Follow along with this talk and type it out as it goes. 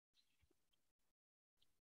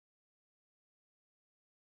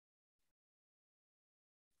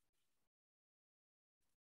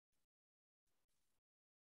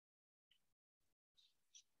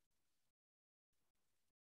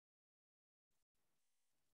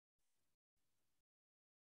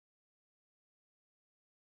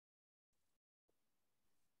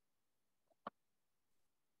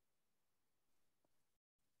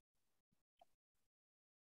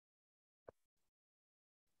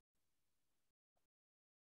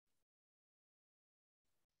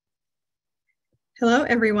Hello,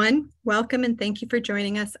 everyone. Welcome and thank you for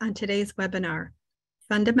joining us on today's webinar,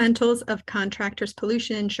 Fundamentals of Contractors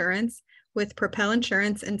Pollution Insurance with Propel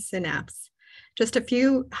Insurance and Synapse. Just a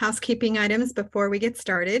few housekeeping items before we get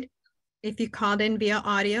started. If you called in via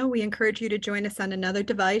audio, we encourage you to join us on another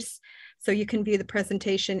device so you can view the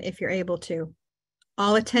presentation if you're able to.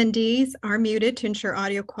 All attendees are muted to ensure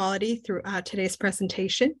audio quality throughout today's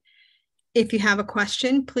presentation. If you have a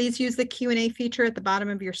question, please use the Q&A feature at the bottom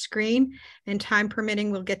of your screen, and time permitting,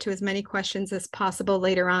 we'll get to as many questions as possible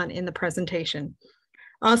later on in the presentation.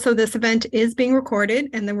 Also, this event is being recorded,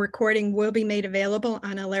 and the recording will be made available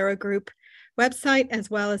on Alera Group website as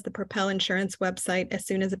well as the Propel Insurance website as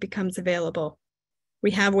soon as it becomes available.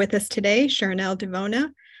 We have with us today Charnel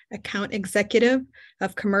Devona, Account Executive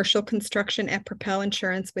of Commercial Construction at Propel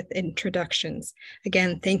Insurance with introductions.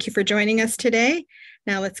 Again, thank you for joining us today.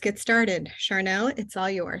 Now let's get started. Charnel, it's all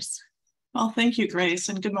yours. Well, thank you, Grace,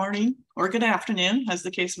 and good morning or good afternoon, as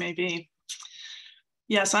the case may be.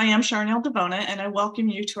 Yes, I am Charnel Devona, and I welcome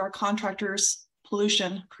you to our Contractors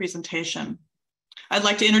Pollution presentation. I'd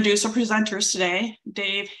like to introduce our presenters today,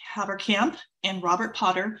 Dave Haberkamp and Robert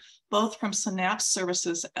Potter, both from Synapse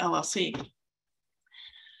Services, LLC.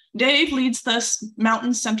 Dave leads the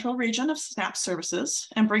Mountain Central region of Synapse Services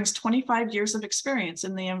and brings 25 years of experience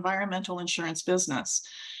in the environmental insurance business.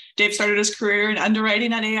 Dave started his career in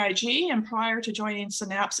underwriting at AIG, and prior to joining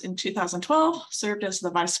Synapse in 2012, served as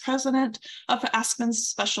the Vice President of Aspen's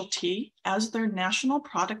Specialty as their National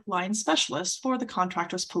Product Line Specialist for the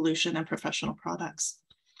Contractors Pollution and Professional Products.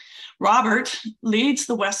 Robert leads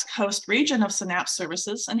the West Coast region of Synapse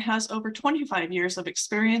Services and has over 25 years of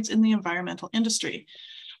experience in the environmental industry.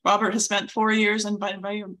 Robert has spent 4 years in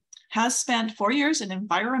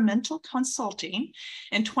environmental consulting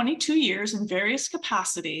and 22 years in various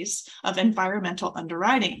capacities of environmental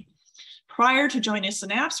underwriting. Prior to joining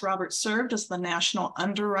Synapse, Robert served as the National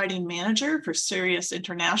Underwriting Manager for Sirius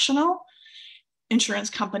International Insurance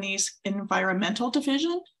Company's Environmental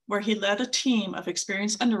Division, where he led a team of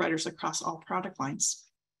experienced underwriters across all product lines.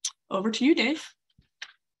 Over to you, Dave.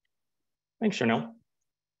 Thanks, Charnel.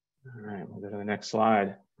 All right, we'll go to the next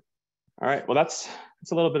slide. All right, well, that's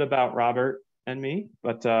a little bit about Robert and me,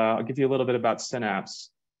 but I'll give you a little bit about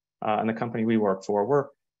Synapse and the company we work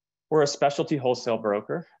for. We're a specialty wholesale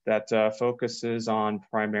broker that focuses on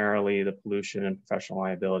primarily the pollution and professional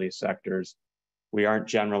liability sectors. We aren't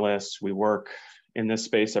generalists. We work in this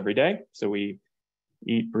space every day. So we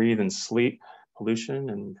eat, breathe, and sleep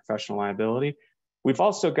pollution and professional liability. We've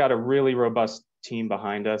also got a really robust team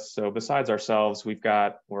behind us. So besides ourselves,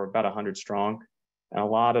 we're about 100 strong. And a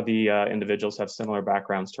lot of the individuals have similar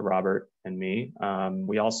backgrounds to Robert and me.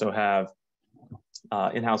 We also have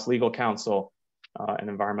in-house legal counsel and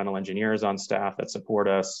environmental engineers on staff that support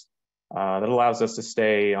us. That allows us to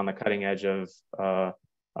stay on the cutting edge of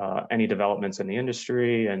any developments in the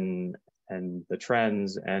industry and the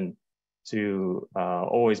trends, and to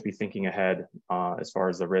always be thinking ahead as far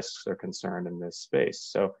as the risks are concerned in this space.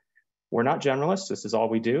 So we're not generalists. This is all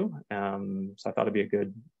we do. So I thought it'd be a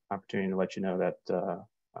good opportunity to let you know that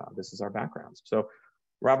this is our background. So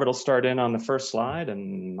Robert will start in on the first slide,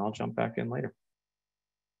 and I'll jump back in later.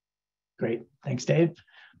 Great, thanks, Dave.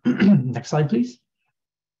 Next slide, please.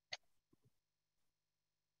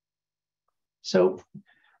 So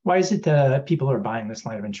why is it that people are buying this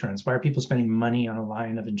line of insurance? Why are people spending money on a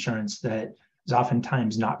line of insurance that is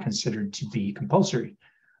oftentimes not considered to be compulsory?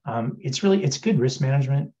 It's good risk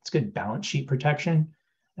management. It's good balance sheet protection.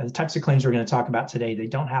 And the types of claims we're going to talk about today, they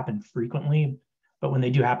don't happen frequently, but when they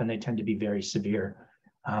do happen, they tend to be very severe.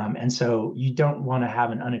 And so you don't want to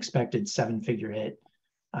have an unexpected 7-figure hit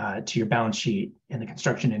to your balance sheet in the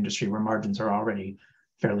construction industry where margins are already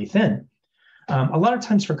fairly thin. A lot of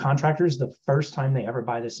times for contractors, the first time they ever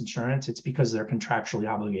buy this insurance, it's because they're contractually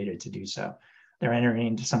obligated to do so. They're entering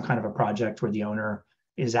into some kind of a project where the owner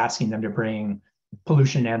is asking them to bring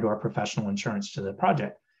pollution and/or professional insurance to the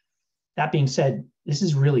project. That being said, this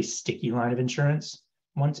is really sticky line of insurance.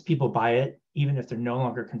 Once people buy it, even if they're no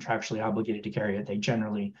longer contractually obligated to carry it, they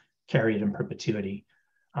generally carry it in perpetuity.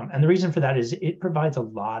 And the reason for that is it provides a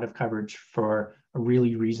lot of coverage for a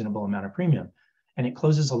really reasonable amount of premium. And it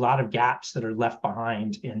closes a lot of gaps that are left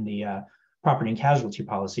behind in the property and casualty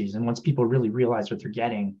policies. And once people really realize what they're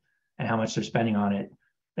getting and how much they're spending on it,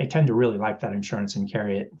 they tend to really like that insurance and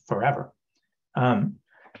carry it forever.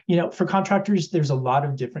 For contractors, there's a lot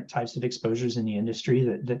of different types of exposures in the industry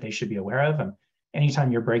that they should be aware of.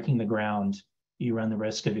 Anytime you're breaking the ground, you run the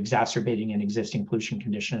risk of exacerbating an existing pollution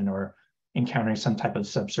condition or encountering some type of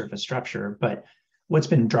subsurface structure. But what's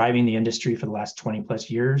been driving the industry for the last 20 plus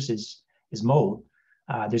years is mold.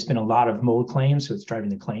 There's been a lot of mold claims, so it's driving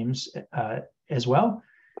the claims as well.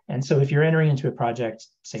 And so if you're entering into a project,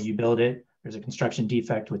 say you build it, there's a construction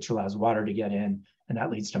defect which allows water to get in, and that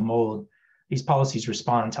leads to mold. These policies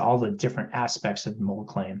respond to all the different aspects of mold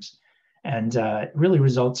claims, and it really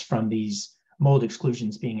results from these mold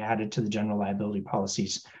exclusions being added to the general liability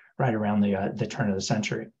policies right around the turn of the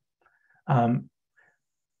century.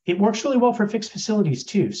 It works really well for fixed facilities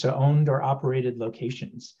too, so owned or operated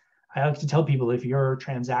locations. I like to tell people, if you're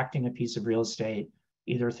transacting a piece of real estate,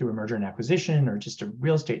 either through a merger and acquisition or just a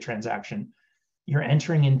real estate transaction, you're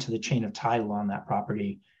entering into the chain of title on that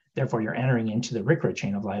property. Therefore, you're entering into the RCRA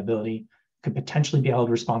chain of liability, could potentially be held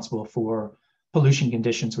responsible for pollution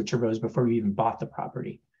conditions which arose before you even bought the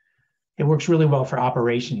property. It works really well for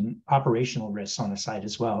operational risks on a site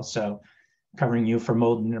as well. So covering you for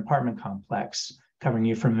mold in an apartment complex, covering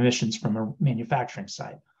you from emissions from a manufacturing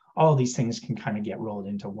site. All of these things can kind of get rolled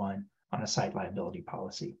into one on a site liability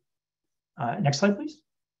policy. Next slide, please.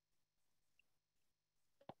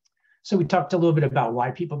 So we talked a little bit about why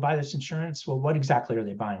people buy this insurance. Well, what exactly are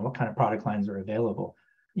they buying? What kind of product lines are available?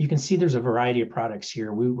 You can see there's a variety of products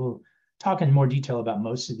here. We will talk in more detail about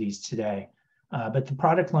most of these today, but the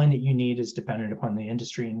product line that you need is dependent upon the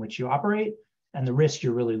industry in which you operate and the risk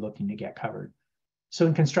you're really looking to get covered. So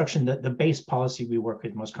in construction, the base policy we work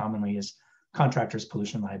with most commonly is Contractors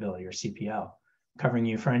Pollution Liability, or CPL, covering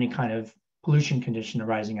you for any kind of pollution condition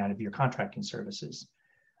arising out of your contracting services.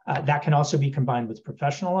 That can also be combined with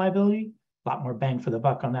professional liability, a lot more bang for the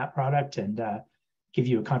buck on that product, and give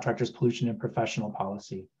you a contractor's pollution and professional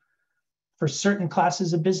policy. For certain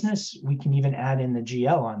classes of business, we can even add in the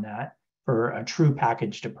GL on that for a true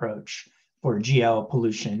packaged approach for GL,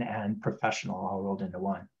 pollution, and professional all rolled into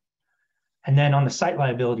one. And then on the site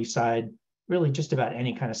liability side, really just about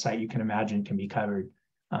any kind of site you can imagine can be covered.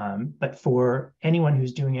 But for anyone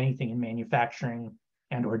who's doing anything in manufacturing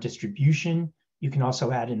and or distribution, you can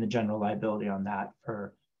also add in the general liability on that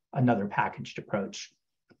for another packaged approach.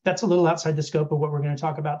 That's a little outside the scope of what we're going to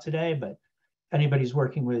talk about today, but if anybody's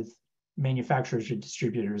working with manufacturers or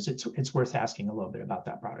distributors, it's worth asking a little bit about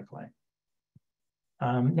that product line.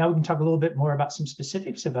 Now we can talk a little bit more about some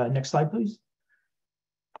specifics. Next slide, please.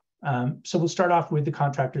 So we'll start off with the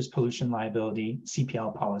Contractors Pollution Liability,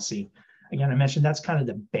 CPL policy. Again, I mentioned that's kind of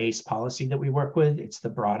the base policy that we work with. It's the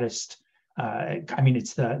broadest.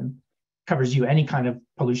 Covers you any kind of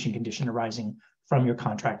pollution condition arising from your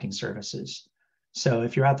contracting services. So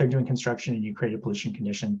if you're out there doing construction and you create a pollution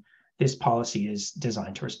condition, this policy is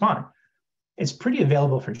designed to respond. It's pretty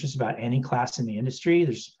available for just about any class in the industry.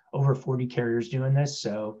 There's over 40 carriers doing this,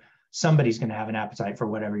 so somebody's going to have an appetite for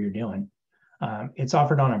whatever you're doing. It's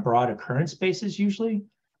offered on a broad occurrence basis usually,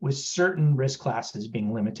 with certain risk classes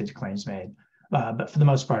being limited to claims made. But for the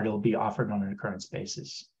most part, it'll be offered on an occurrence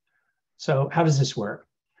basis. So how does this work?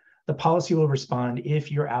 The policy will respond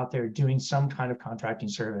if you're out there doing some kind of contracting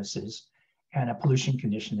services and a pollution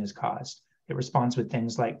condition is caused. It responds with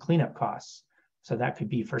things like cleanup costs. So that could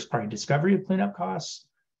be first-party discovery of cleanup costs,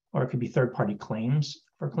 or it could be third-party claims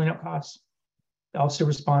for cleanup costs. It also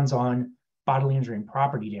responds on bodily injury and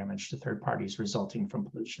property damage to third parties resulting from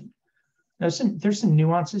pollution. There's some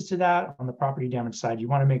nuances to that. On the property damage side, you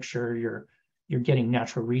want to make sure you're getting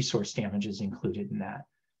natural resource damages included in that.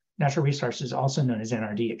 Natural resources, also known as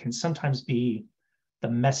NRD, it can sometimes be the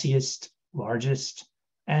messiest, largest,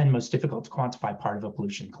 and most difficult to quantify part of a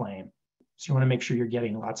pollution claim. So you want to make sure you're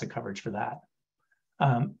getting lots of coverage for that.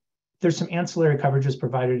 There's some ancillary coverages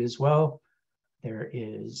provided as well. There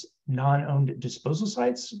is non-owned disposal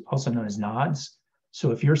sites, also known as NODs.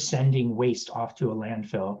 So if you're sending waste off to a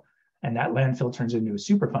landfill and that landfill turns into a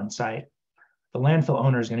Superfund site, the landfill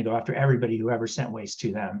owner is going to go after everybody who ever sent waste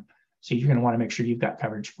to them. So you're going to want to make sure you've got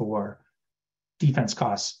coverage for defense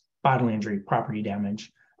costs, bodily injury, property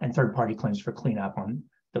damage, and third-party claims for cleanup on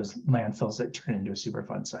those landfills that turn into a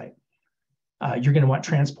Superfund site. You're going to want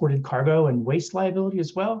transported cargo and waste liability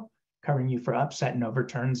as well, covering you for upset and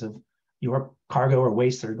overturns of your cargo or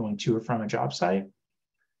waste that are going to or from a job site.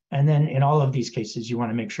 And then in all of these cases, you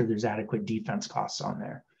want to make sure there's adequate defense costs on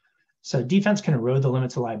there. So defense can erode the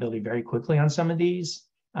limits of liability very quickly on some of these.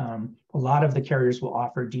 A lot of the carriers will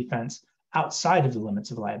offer defense outside of the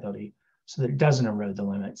limits of liability so that it doesn't erode the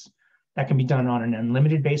limits. That can be done on an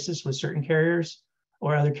unlimited basis with certain carriers,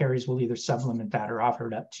 or other carriers will either sublimit that or offer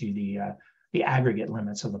it up to the aggregate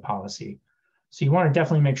limits of the policy. So you want to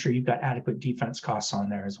definitely make sure you've got adequate defense costs on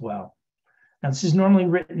there as well. Now, this is normally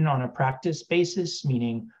written on a practice basis,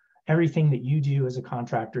 meaning everything that you do as a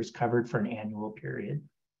contractor is covered for an annual period,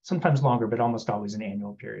 sometimes longer, but almost always an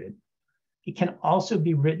annual period. It can also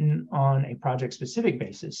be written on a project-specific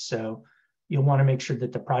basis. So you'll want to make sure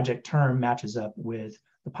that the project term matches up with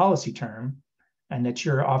the policy term. and that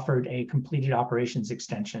you're offered a completed operations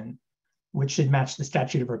extension, which should match the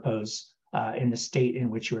statute of repose in the state in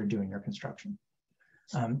which you are doing your construction.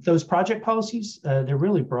 Those project policies, they're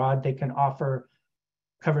really broad. They can offer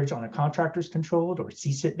coverage on a contractor's controlled or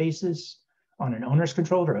CSIT basis, on an owner's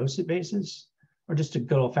controlled or OSIT basis, or just a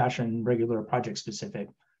good old-fashioned regular project-specific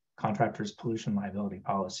contractor's pollution liability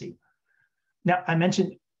policy. Now, I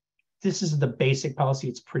mentioned this is the basic policy.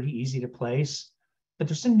 It's pretty easy to place, but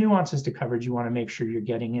there's some nuances to coverage you want to make sure you're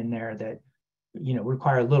getting in there that, you know,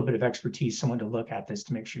 require a little bit of expertise, someone to look at this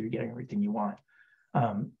to make sure you're getting everything you want.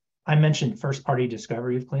 I mentioned first-party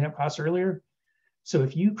discovery of cleanup costs earlier. So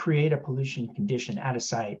if you create a pollution condition at a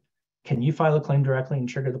site, can you file a claim directly and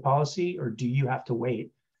trigger the policy, or do you have to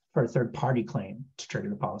wait for a third-party claim to trigger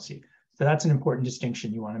the policy? So that's an important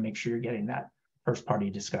distinction. You want to make sure you're getting that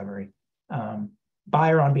first-party discovery.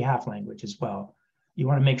 Buyer on behalf language as well. You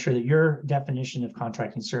want to make sure that your definition of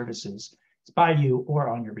contracting services is by you or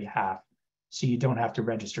on your behalf, so you don't have to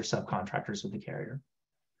register subcontractors with the carrier.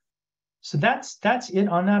 So that's it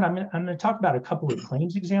on that. I'm going to talk about a couple of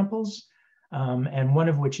claims examples, and one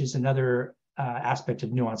of which is another aspect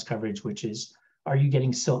of nuance coverage, which is, are you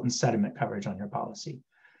getting silt and sediment coverage on your policy?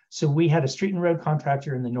 So we had a street and road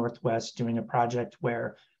contractor in the Northwest doing a project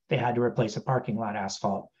where they had to replace a parking lot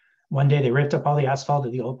asphalt. One day they ripped up all the asphalt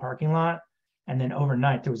of the old parking lot, and then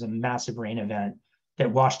overnight there was a massive rain event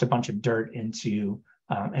that washed a bunch of dirt into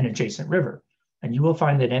an adjacent river. And you will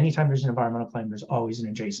find that anytime there's an environmental claim, there's always an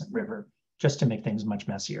adjacent river, just to make things much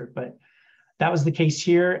messier. But that was the case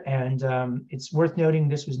here. And it's worth noting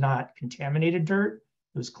this was not contaminated dirt,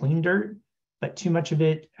 it was clean dirt, but too much of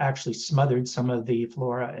it actually smothered some of the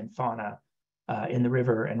flora and fauna in the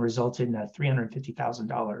river and resulted in a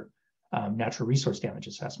 $350,000 natural resource damage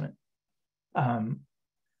assessment.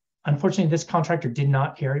 Unfortunately, this contractor did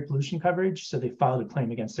not carry pollution coverage, so they filed a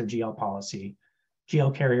claim against their GL policy.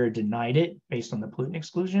 GL carrier denied it based on the pollutant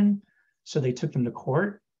exclusion, so they took them to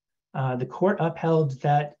court. The court upheld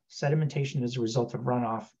that sedimentation as a result of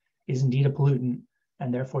runoff is indeed a pollutant,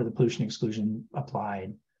 and therefore the pollution exclusion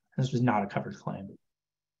applied. This was not a covered claim.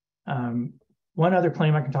 One other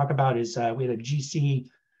claim I can talk about is we had a GC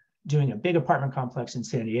doing a big apartment complex in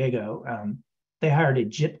San Diego. They hired a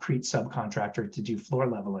gypcrete subcontractor to do floor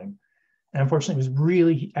leveling. And unfortunately, it was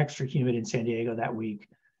really extra humid in San Diego that week,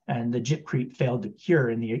 and the gypcrete failed to cure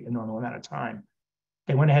in the normal amount of time.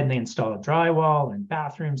 They went ahead and they installed drywall and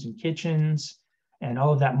bathrooms and kitchens, and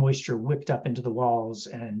all of that moisture whipped up into the walls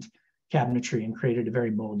and cabinetry and created a very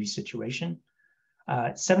moldy situation.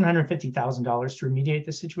 $750,000 to remediate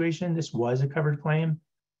the situation. This was a covered claim.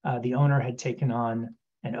 The owner had taken on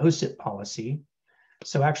an OSIT policy.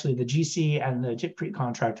 So actually the GC and the gypcrete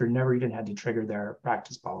contractor never even had to trigger their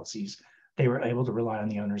practice policies. They were able to rely on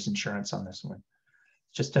the owner's insurance on this one.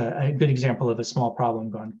 Just a good example of a small problem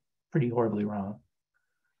gone pretty horribly wrong.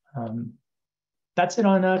 That's it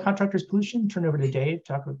on contractors pollution. Turn over to Dave,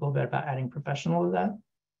 talk a little bit about adding professional to that.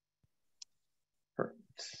 Perfect.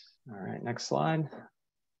 All right, next slide.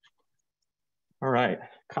 All right,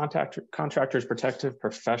 contractors protective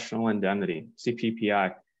professional indemnity,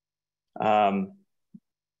 CPPI.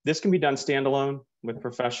 This can be done standalone with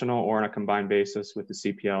professional or on a combined basis with the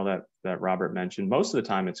CPL that Robert mentioned. Most of the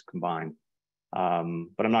time it's combined, but I'm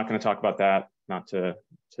not going to talk about that, not to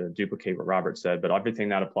duplicate what Robert said, but everything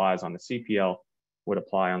that applies on the CPL would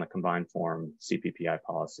apply on the combined form CPPI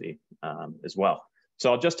policy as well.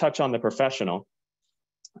 So I'll just touch on the professional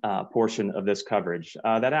portion of this coverage.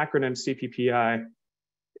 That acronym CPPI,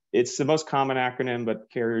 it's the most common acronym, but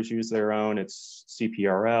carriers use their own. It's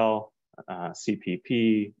CPRL,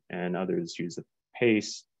 CPP, and others use the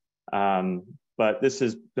PACE. But this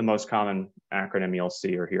is the most common acronym you'll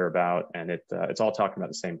see or hear about, and it's all talking about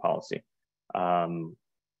the same policy. And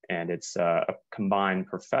it's a combined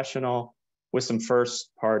professional with some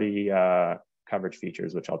first-party coverage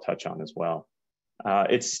features, which I'll touch on as well.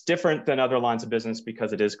 It's different than other lines of business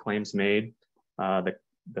because it is claims made.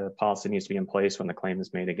 The policy needs to be in place when the claim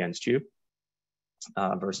is made against you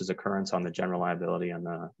versus occurrence on the general liability and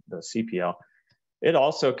the CPL. It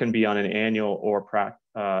also can be on an annual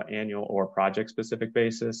or project-specific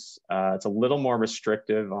basis. It's a little more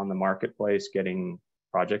restrictive on the marketplace getting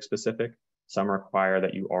project-specific. Some require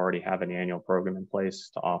that you already have an annual program in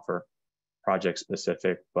place to offer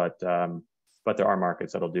project-specific, but there are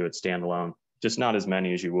markets that'll do it standalone. Just not as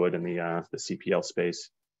many as you would in the CPL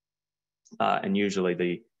space. And usually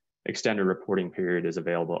the extended reporting period is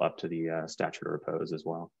available up to the statute of repose as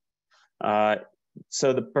well.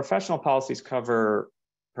 So the professional policies cover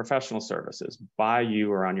professional services by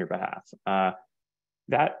you or on your behalf.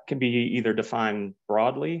 That can be either defined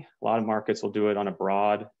broadly. A lot of markets will do it on a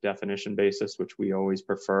broad definition basis, which we always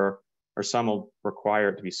prefer, or some will require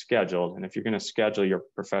it to be scheduled. And if you're going to schedule your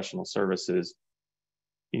professional services,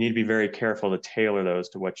 you need to be very careful to tailor those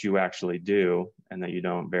to what you actually do and that you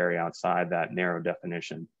don't vary outside that narrow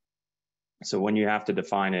definition. So when you have to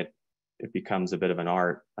define it, it becomes a bit of an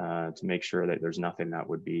art to make sure that there's nothing that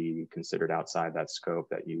would be considered outside that scope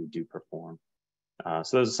that you do perform.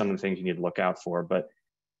 So those are some of the things you need to look out for. But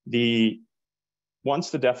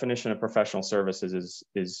once the definition of professional services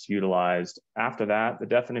is utilized, after that, the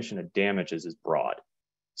definition of damages is broad.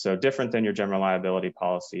 So different than your general liability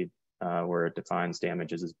policy, where it defines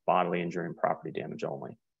damages as bodily injury and property damage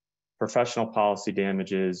only. Professional policy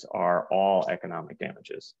damages are all economic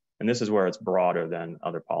damages. And this is where it's broader than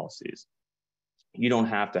other policies. You don't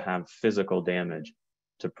have to have physical damage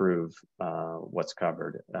to prove what's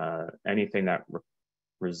covered. Anything that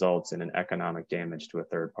results in an economic damage to a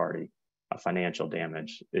third party, a financial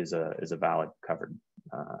damage, is a valid covered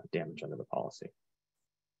damage under the policy.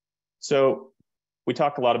 So we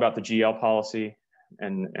talked a lot about the GL policy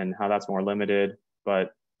and how that's more limited,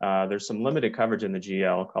 but there's some limited coverage in the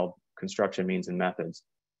GL called construction means and methods,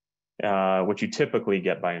 which you typically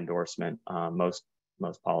get by endorsement. Most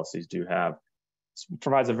policies do have. It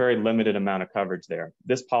provides a very limited amount of coverage there.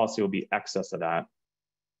 This policy will be excess of that.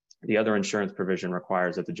 The other insurance provision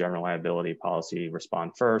requires that the general liability policy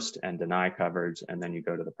respond first and deny coverage, and then you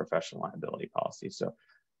go to the professional liability policy. So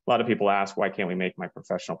a lot of people ask, why can't we make my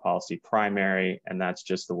professional policy primary? And that's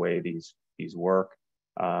just the way these work.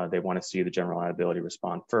 They want to see the general liability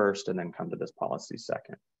respond first and then come to this policy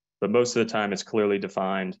second. But most of the time it's clearly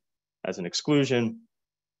defined as an exclusion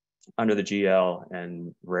under the GL,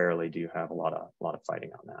 and rarely do you have a lot of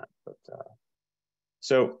fighting on that. But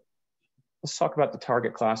so let's talk about the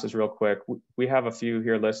target classes real quick. We have a few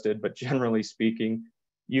here listed, but generally speaking,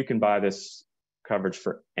 you can buy this coverage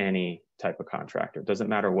for any type of contractor. It doesn't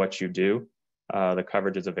matter what you do, the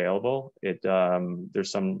coverage is available.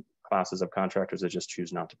 There's some classes of contractors that just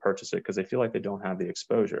choose not to purchase it because they feel like they don't have the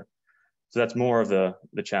exposure. So that's more of the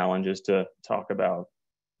challenge, is to talk about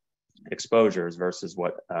exposures versus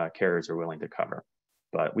what carriers are willing to cover.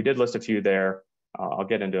 But we did list a few there. I'll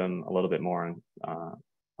get into them a little bit more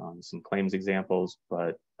on some claims examples,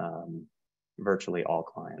 but virtually all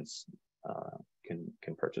clients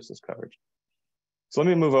can purchase this coverage. So let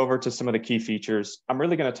me move over to some of the key features. I'm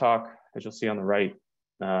really going to talk, as you'll see on the right,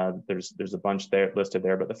 there's a bunch there listed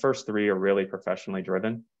there, but the first three are really professionally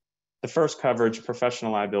driven. The first coverage,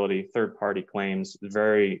 professional liability, third-party claims,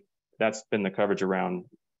 that's been the coverage around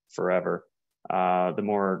forever. The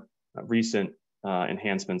more recent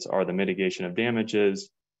enhancements are the mitigation of damages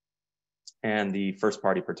and the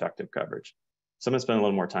first-party protective coverage. So I'm going to spend a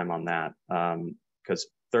little more time on that because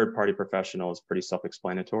third-party professional is pretty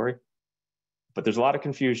self-explanatory, but there's a lot of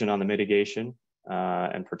confusion on the mitigation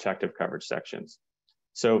and protective coverage sections.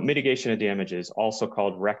 So mitigation of damages, also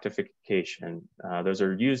called rectification, those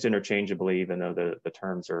are used interchangeably, even though the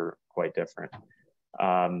terms are quite different.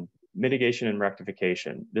 Mitigation and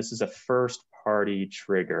rectification, this is a first-party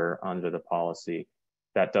trigger under the policy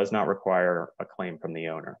that does not require a claim from the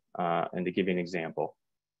owner. And to give you an example,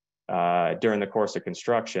 during the course of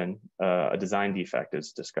construction, a design defect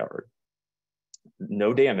is discovered.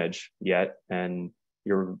 No damage yet, and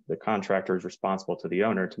the contractor is responsible to the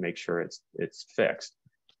owner to make sure it's fixed.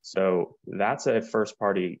 So that's a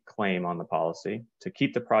first-party claim on the policy to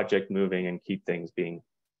keep the project moving and keep things being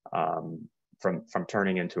from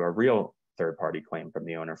turning into a real third-party claim from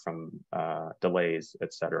the owner from delays,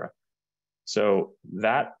 et cetera. So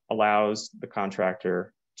that allows the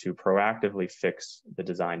contractor to proactively fix the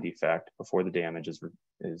design defect before the damage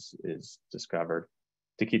is discovered,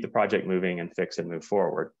 to keep the project moving and fix and move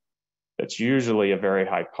forward. That's usually a very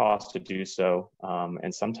high cost to do so,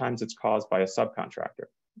 and sometimes it's caused by a subcontractor,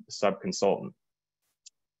 a subconsultant.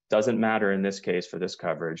 Doesn't matter in this case for this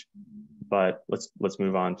coverage, but let's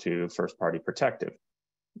move on to first-party protective,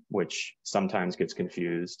 which sometimes gets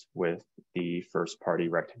confused with the first-party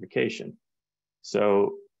rectification.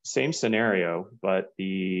 So same scenario, but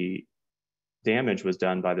the damage was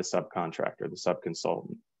done by the subcontractor, the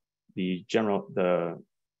subconsultant. The general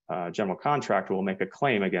contractor will make a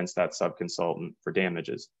claim against that subconsultant for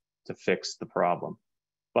damages to fix the problem.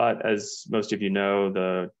 But as most of you know,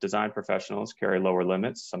 the design professionals carry lower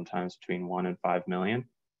limits, sometimes between 1 and 5 million.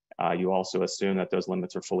 You also assume that those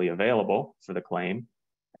limits are fully available for the claim,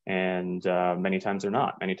 and many times they're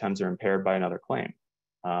not. Many times they're impaired by another claim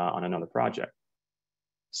on another project.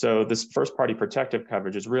 So this first-party protective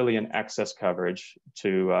coverage is really an excess coverage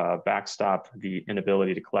to backstop the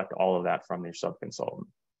inability to collect all of that from your subconsultant.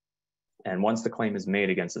 And once the claim is made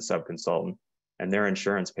against the subconsultant and their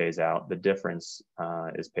insurance pays out, the difference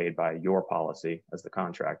is paid by your policy as the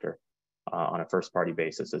contractor on a first party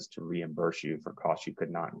basis as to reimburse you for costs you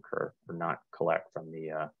could not incur or not collect from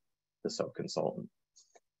the subconsultant.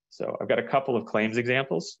 So I've got a couple of claims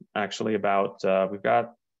examples actually about,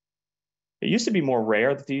 it used to be more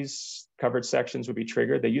rare that these coverage sections would be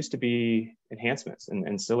triggered. They used to be enhancements and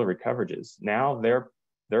ancillary coverages. Now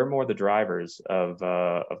they're more the drivers of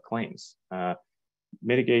claims.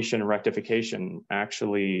 Mitigation and rectification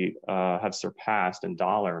actually have surpassed in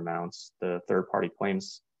dollar amounts the third-party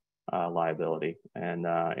claims liability and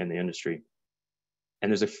in the industry.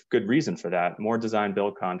 And there's a good reason for that. More design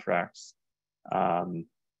build contracts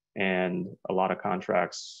and a lot of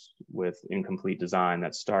contracts with incomplete design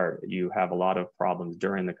that start, you have a lot of problems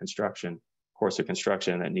during the course of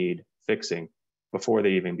construction that need fixing before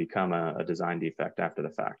they even become a design defect after the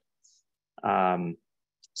fact.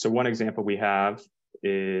 So one example we have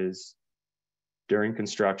is during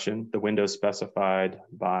construction, the windows specified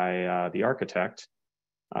by the architect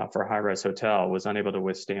for a high-rise hotel was unable to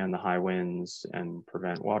withstand the high winds and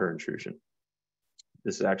prevent water intrusion.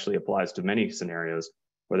 This actually applies to many scenarios,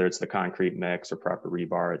 whether it's the concrete mix or proper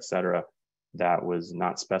rebar, et cetera, that was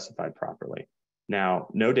not specified properly. Now,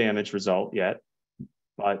 no damage result yet,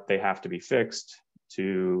 but they have to be fixed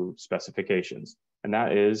to specifications. And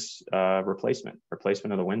that is replacement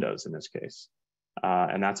of the windows in this case.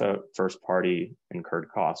 And that's a first party incurred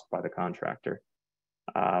cost by the contractor.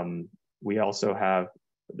 We also have,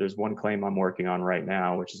 there's one claim I'm working on right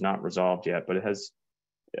now, which is not resolved yet, but it has,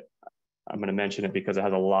 I'm going to mention it because it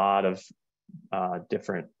has a lot of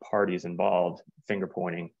different parties involved, finger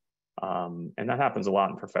pointing. And that happens a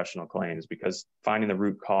lot in professional claims because finding the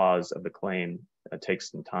root cause of the claim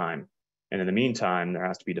takes some time. And in the meantime, there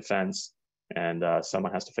has to be defense and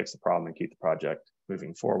someone has to fix the problem and keep the project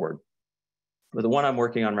moving forward. But the one I'm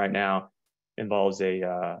working on right now involves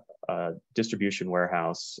a distribution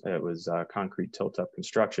warehouse. It was concrete tilt-up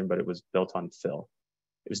construction, but it was built on fill.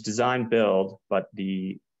 It was design build, but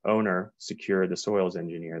the owner secured the soils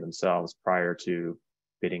engineer themselves prior to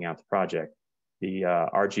bidding out the project. The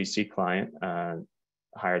RGC client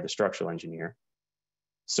hired the structural engineer.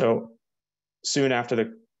 So soon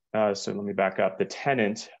after so let me back up. The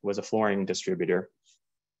tenant was a flooring distributor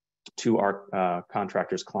to our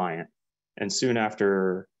contractor's client. And soon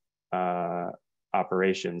after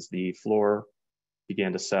operations, the floor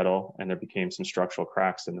began to settle and there became some structural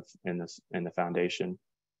cracks in the foundation,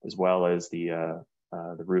 as well as the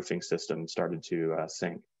roofing system started to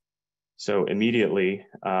sink. So immediately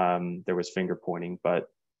there was finger pointing, but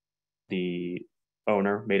the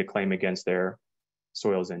owner made a claim against their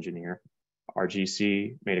soils engineer.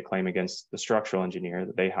 RGC made a claim against the structural engineer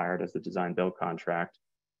that they hired as the design build contract.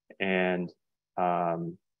 And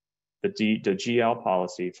the GL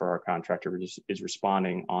policy for our contractor is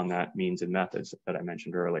responding on that means and methods that I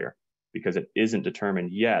mentioned earlier, because it isn't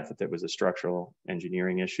determined yet that there was a structural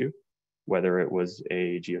engineering issue, whether it was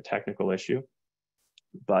a geotechnical issue,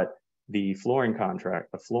 but the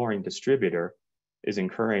flooring distributor is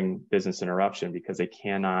incurring business interruption because they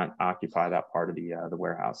cannot occupy that part of the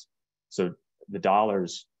warehouse. So the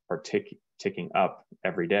dollars are ticking up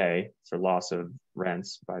every day for loss of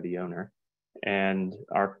rents by the owner, and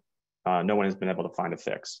no one has been able to find a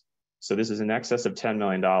fix. So this is in excess of $10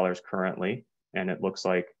 million currently, and it looks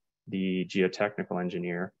like the geotechnical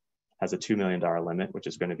engineer has a $2 million limit, which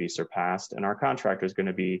is going to be surpassed, and our contractor is going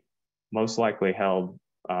to be most likely held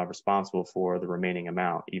responsible for the remaining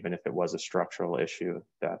amount, even if it was a structural issue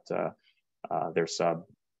that their sub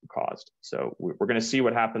caused. So we're going to see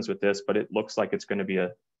what happens with this, but it looks like it's going to be a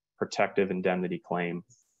protective indemnity claim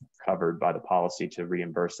covered by the policy to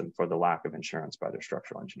reimburse them for the lack of insurance by their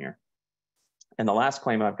structural engineer. And the last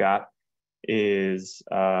claim I've got is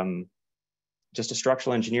just a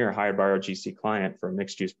structural engineer hired by our GC client for a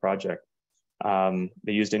mixed use project.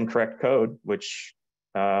 They used incorrect code, which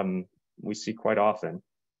we see quite often,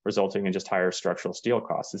 resulting in just higher structural steel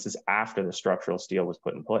costs. This is after the structural steel was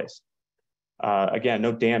put in place. Again,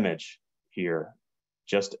 no damage here,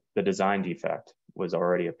 just the design defect was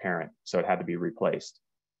already apparent, so it had to be replaced.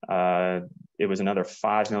 It was another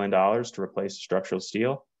 $5 million to replace structural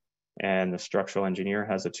steel, and the structural engineer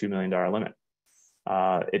has a $2 million limit.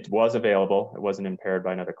 It was available, it wasn't impaired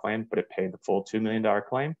by another claim, but it paid the full $2 million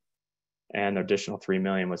claim, and the additional $3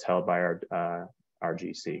 million was held by our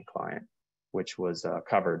GC client, which was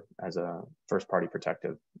covered as a first party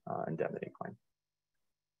protective indemnity claim.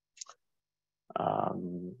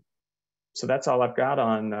 So that's all I've got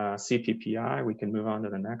on CPPI. We can move on to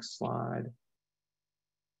the next slide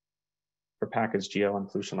for package GL and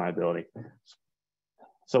pollution liability.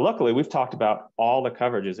 So luckily, we've talked about all the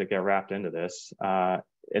coverages that get wrapped into this.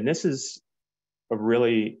 And this is a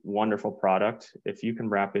really wonderful product. If you can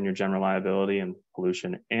wrap in your general liability and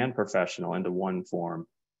pollution and professional into one form,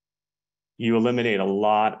 you eliminate a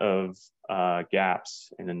lot of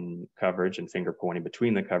gaps in coverage and finger pointing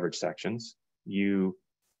between the coverage sections. You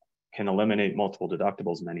can eliminate multiple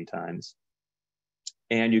deductibles many times.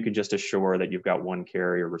 And you can just assure that you've got one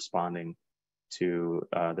carrier responding to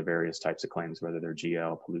the various types of claims, whether they're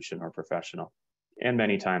GL, pollution, or professional. And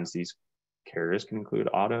many times these carriers can include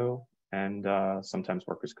auto and sometimes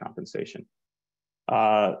workers' compensation.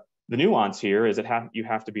 The nuance here is that you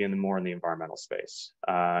have to be more in the environmental space,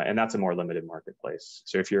 and that's a more limited marketplace.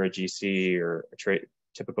 So if you're a GC or a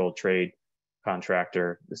typical trade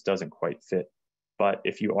contractor, this doesn't quite fit. But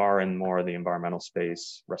if you are in more of the environmental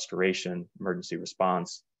space, restoration, emergency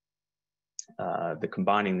response, the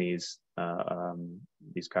combining these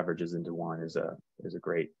coverages into one is a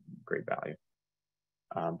great value.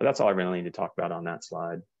 But that's all I really need to talk about on that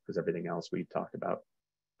slide, because everything else we talked about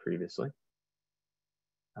previously.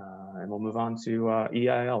 And we'll move on to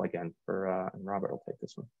EIL again and Robert will take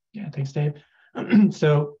this one. Yeah, thanks, Dave.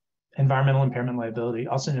 So environmental impairment liability,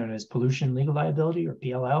 also known as pollution legal liability, or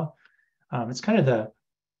PLL. It's kind of the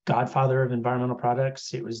godfather of environmental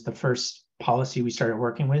products. It was the first policy we started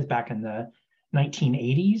working with back in the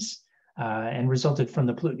 1980s and resulted from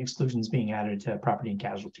the pollutant exclusions being added to property and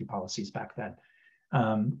casualty policies back then.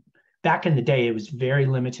 Back in the day, it was very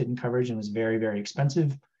limited in coverage and was very, very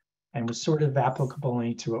expensive, and was sort of applicable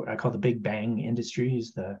only to what I call the big bang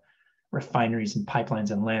industries, the refineries and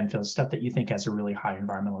pipelines and landfills, stuff that you think has a really high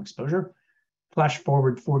environmental exposure. Flash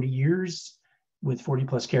forward 40 years with 40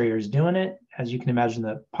 plus carriers doing it. As you can imagine,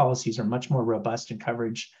 the policies are much more robust in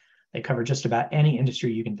coverage. They cover just about any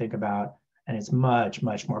industry you can think about, and it's much,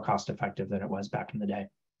 much more cost effective than it was back in the day.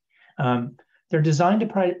 They're designed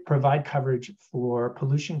to provide coverage for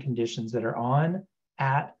pollution conditions that are on,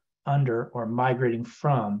 at, under, or migrating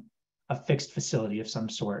from a fixed facility of some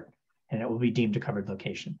sort, and it will be deemed a covered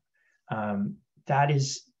location. That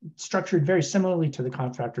is structured very similarly to the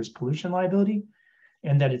contractor's pollution liability,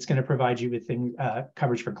 and that it's going to provide you with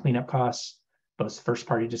coverage for cleanup costs, both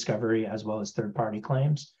first-party discovery as well as third-party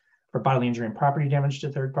claims, for bodily injury and property damage to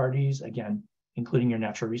third parties, again, including your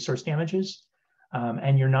natural resource damages,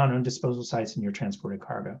 and your non-owned disposal sites and your transported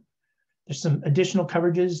cargo. There's some additional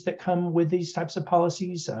coverages that come with these types of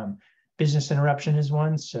policies. Business interruption is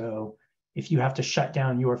one. So if you have to shut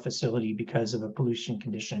down your facility because of a pollution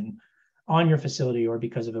condition on your facility, or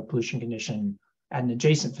because of a pollution condition at an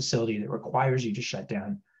adjacent facility that requires you to shut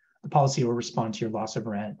down, the policy will respond to your loss of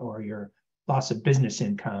rent or your loss of business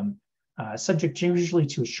income, subject usually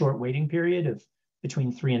to a short waiting period of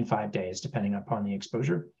between 3 and 5 days, depending upon the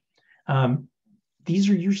exposure. These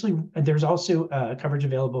are usually, there's also coverage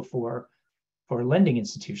available for lending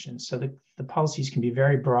institutions. So the policies can be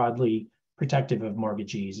very broadly protective of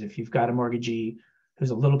mortgagees. If you've got a mortgagee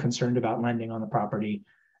who's a little concerned about lending on the property,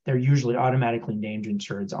 they're usually automatically named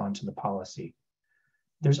insureds onto the policy.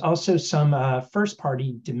 There's also some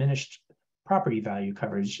first-party diminished property value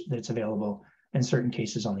coverage that's available in certain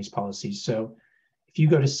cases on these policies. So if you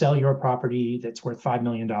go to sell your property that's worth $5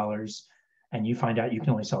 million and you find out you can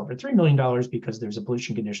only sell it for $3 million because there's a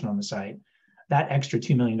pollution condition on the site, that extra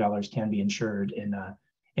 $2 million can be insured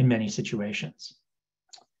in many situations.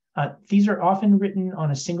 These are often written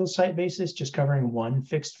on a single site basis, just covering one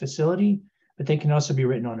fixed facility, but they can also be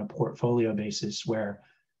written on a portfolio basis where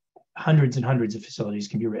hundreds and hundreds of facilities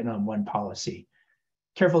can be written on one policy.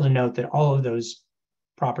 Careful to note that all of those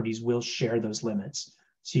properties will share those limits.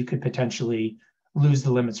 So you could potentially lose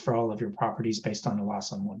the limits for all of your properties based on a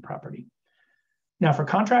loss on one property. Now for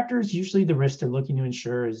contractors, usually the risk they're looking to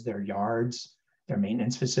insure is their yards, their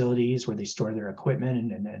maintenance facilities where they store their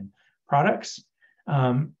equipment and products.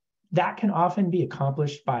 That can often be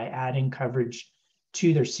accomplished by adding coverage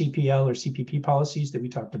to their CPL or CPP policies that we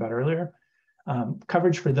talked about earlier.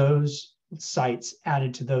 Coverage for those sites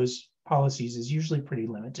added to those policies is usually pretty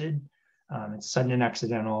limited. It's sudden and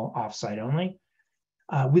accidental, off-site only.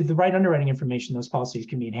 With the right underwriting information, those policies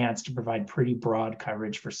can be enhanced to provide pretty broad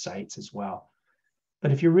coverage for sites as well.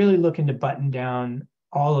 But if you're really looking to button down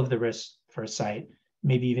all of the risks for a site,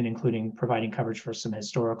 maybe even including providing coverage for some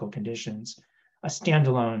historical conditions, a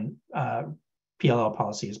standalone PLL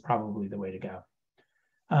policy is probably the way to go.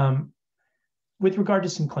 With regard to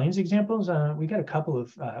some claims examples, we got a couple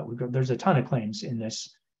of, there's a ton of claims in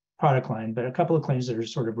this product line, but a couple of claims that are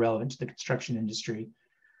sort of relevant to the construction industry.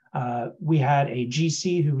 We had a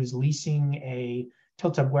GC who was leasing a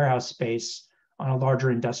tilt-up warehouse space on a larger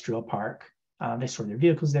industrial park. They stored their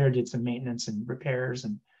vehicles there, did some maintenance and repairs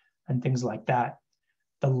and things like that.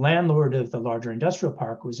 The landlord of the larger industrial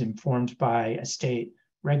park was informed by a state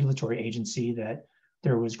regulatory agency that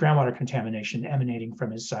there was groundwater contamination emanating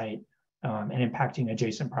from his site and impacting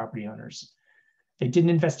adjacent property owners. They did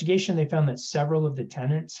an investigation. They found that several of the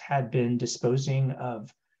tenants had been disposing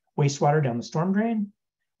of wastewater down the storm drain,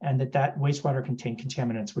 and that wastewater contained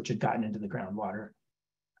contaminants which had gotten into the groundwater.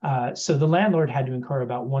 So the landlord had to incur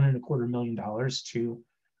about $1.25 million to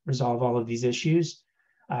resolve all of these issues.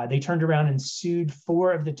 They turned around and sued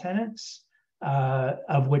 4 of the tenants,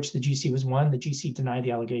 of which the GC was one. The GC denied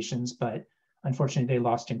the allegations, but unfortunately they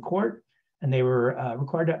lost in court, and they were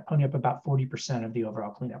required to pony up about 40% of the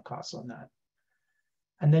overall cleanup costs on that.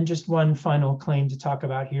 And then just one final claim to talk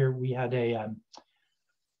about here. We had a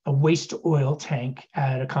waste oil tank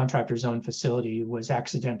at a contractor's own facility was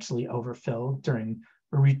accidentally overfilled during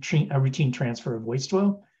a routine transfer of waste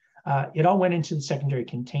oil. It all went into the secondary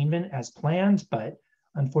containment as planned, but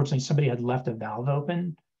unfortunately somebody had left a valve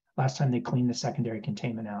open last time they cleaned the secondary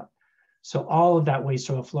containment out. So all of that waste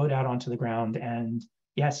oil flowed out onto the ground, and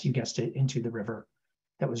yes, you guessed it, into the river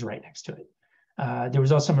that was right next to it. There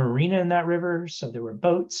was also a marina in that river, so there were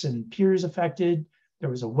boats and piers affected. There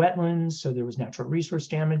was a wetland, so there was natural resource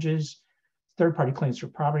damages, third-party claims for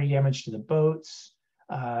property damage to the boats,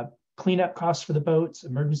 cleanup costs for the boats,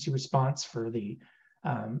 emergency response for the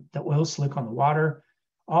oil slick on the water.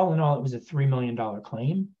 All in all, it was a $3 million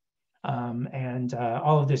claim. And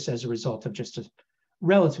all of this as a result of just a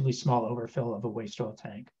relatively small overfill of a waste oil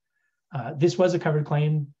tank. This was a covered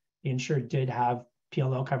claim. The insured did have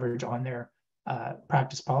PLL coverage on their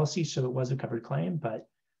practice policy, so it was a covered claim, but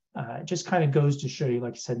it just kind of goes to show you,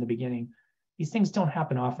 like I said in the beginning, these things don't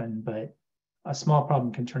happen often, but a small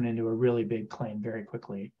problem can turn into a really big claim very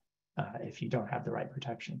quickly if you don't have the right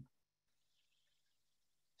protection.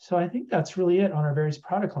 So I think that's really it on our various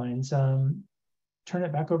product lines. Turn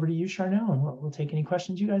it back over to you, Charnel, and we'll take any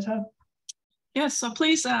questions you guys have. Yes, so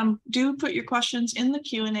please do put your questions in the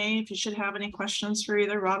Q&A if you should have any questions for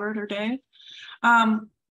either Robert or Dave.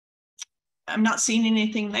 I'm not seeing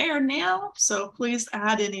anything there now, so please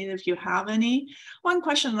add any if you have any. One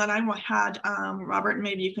question that I had, Robert, and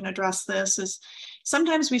maybe you can address this, is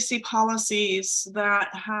sometimes we see policies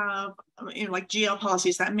that have, like GL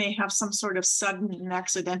policies that may have some sort of sudden and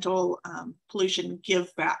accidental pollution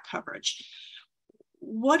give back coverage.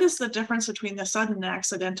 What is the difference between the sudden and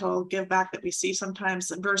accidental give back that we see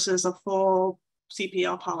sometimes versus a full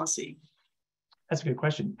CPL policy? That's a good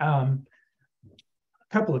question.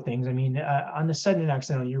 Couple of things. I mean, on the sudden and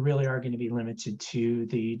accidental, you really are going to be limited to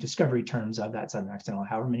the discovery terms of that sudden accidental,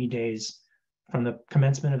 however many days from the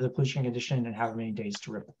commencement of the pollution condition and however many days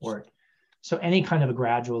to report. So any kind of a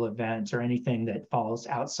gradual event or anything that falls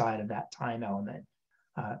outside of that time element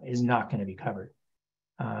is not going to be covered.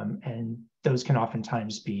 And those can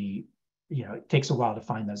oftentimes be, it takes a while to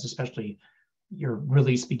find those, especially your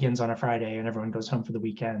release begins on a Friday and everyone goes home for the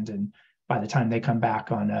weekend. And by the time they come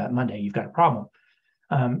back on a Monday, you've got a problem.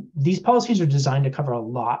 These policies are designed to cover a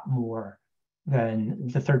lot more than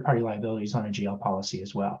the third-party liabilities on a GL policy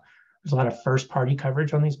as well. There's a lot of first-party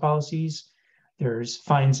coverage on these policies. There's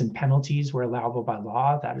fines and penalties where allowable by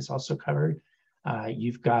law. That is also covered.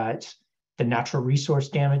 You've got the natural resource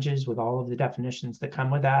damages with all of the definitions that come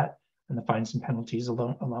with that, and the fines and penalties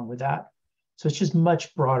along with that. So it's just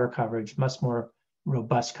much broader coverage, much more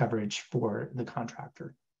robust coverage for the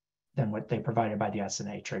contractor than what they provided by the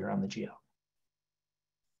SNA trigger on the GL.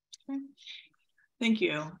 Okay. Thank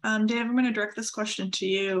you. Dave, I'm going to direct this question to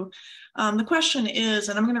you. The question is,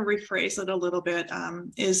 and I'm going to rephrase it a little bit,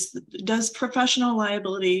 does professional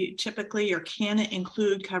liability typically, or can it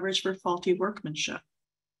include coverage for faulty workmanship?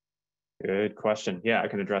 Good question. Yeah, I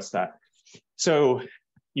can address that. So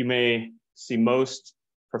you may see most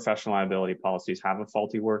professional liability policies have a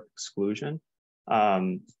faulty work exclusion.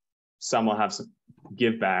 Some will have some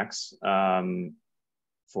givebacks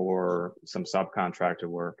for some subcontractor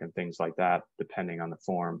work and things like that, depending on the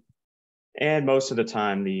form. And most of the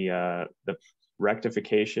time, the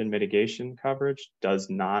rectification mitigation coverage is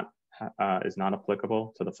not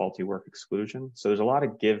applicable to the faulty work exclusion. So there's a lot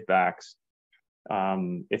of givebacks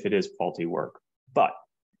if it is faulty work, but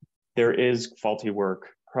there is faulty work,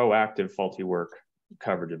 proactive faulty work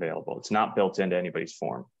coverage available. It's not built into anybody's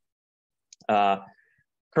form.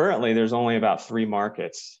 Currently, there's only about 3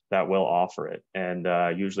 markets that will offer it. And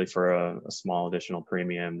usually for a small additional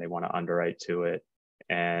premium, they want to underwrite to it.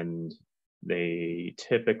 And they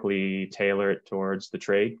typically tailor it towards the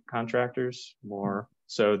trade contractors more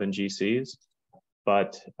so than GCs.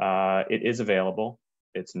 But it is available.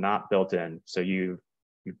 It's not built in. So you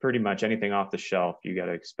pretty much anything off the shelf, you got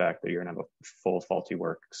to expect that you're going to have a full faulty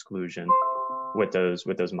work exclusion. with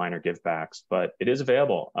those minor givebacks, but it is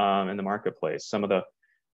available in the marketplace. Some of the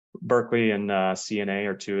Berkeley and CNA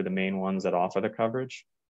are two of the main ones that offer the coverage,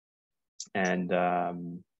 and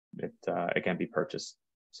it can be purchased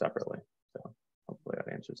separately. So hopefully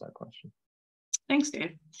that answers that question. Thanks,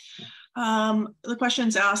 Dave. The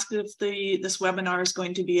questions asked if this webinar is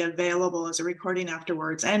going to be available as a recording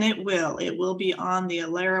afterwards, and it will. It will be on the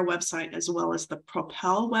Alera website as well as the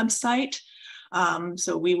Propel website.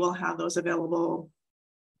 So we will have those available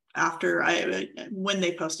after when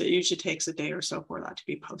they post it. It usually takes a day or so for that to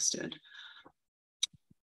be posted.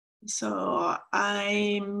 So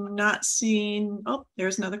I'm not seeing, oh,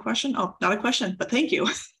 there's another question. Oh, not a question, but thank you.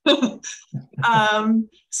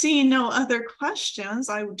 Seeing no other questions,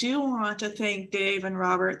 I do want to thank Dave and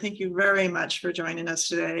Robert. Thank you very much for joining us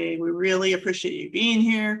today. We really appreciate you being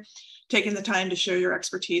here, taking the time to share your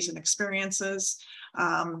expertise and experiences.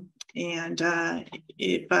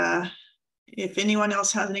 If anyone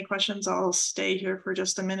else has any questions, I'll stay here for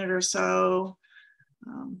just a minute or so.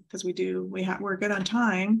 Because we're good on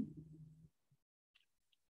time.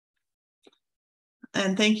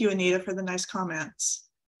 And thank you, Anita, for the nice comments.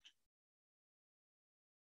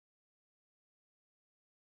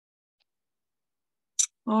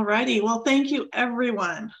 All righty, well, thank you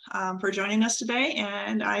everyone for joining us today,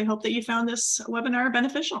 and I hope that you found this webinar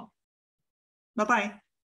beneficial. Bye-bye.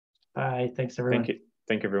 Bye, thanks everyone.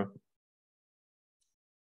 Thank you everyone.